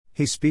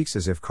He speaks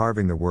as if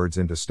carving the words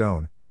into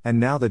stone, and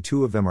now the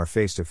two of them are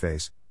face to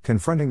face,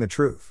 confronting the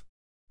truth.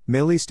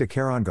 Melista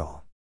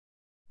Carangal.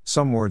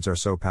 Some words are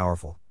so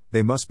powerful,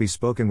 they must be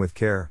spoken with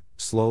care,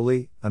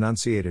 slowly,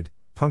 enunciated,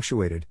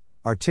 punctuated,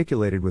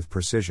 articulated with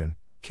precision,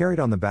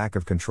 carried on the back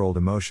of controlled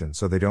emotion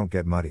so they don't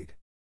get muddied.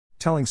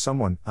 Telling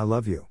someone, I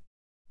love you,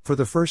 for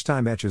the first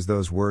time etches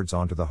those words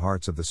onto the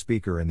hearts of the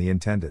speaker and the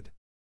intended.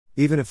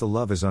 Even if the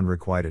love is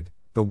unrequited,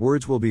 the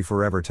words will be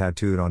forever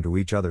tattooed onto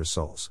each other's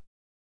souls.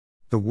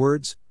 The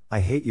words, I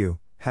hate you,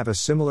 have a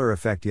similar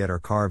effect yet are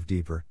carved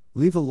deeper,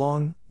 leave a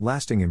long,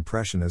 lasting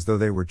impression as though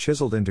they were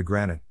chiseled into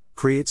granite,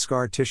 create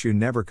scar tissue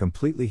never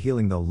completely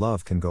healing though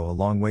love can go a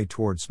long way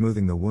toward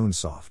smoothing the wound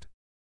soft.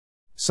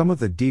 Some of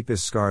the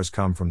deepest scars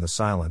come from the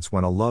silence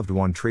when a loved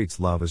one treats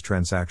love as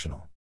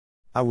transactional.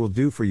 I will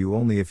do for you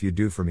only if you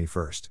do for me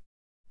first.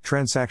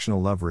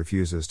 Transactional love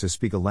refuses to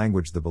speak a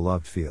language the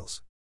beloved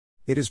feels.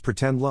 It is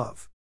pretend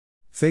love.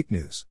 Fake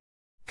news.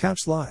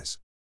 Couch lies.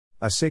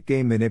 A sick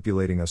game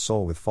manipulating a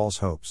soul with false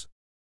hopes.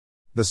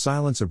 The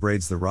silence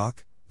abrades the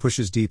rock,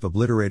 pushes deep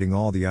obliterating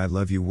all the I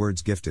love you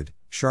words gifted,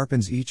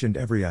 sharpens each and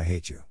every I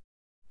hate you.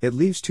 It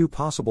leaves two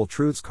possible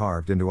truths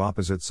carved into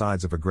opposite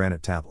sides of a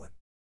granite tablet.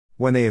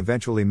 When they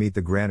eventually meet,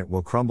 the granite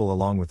will crumble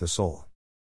along with the soul.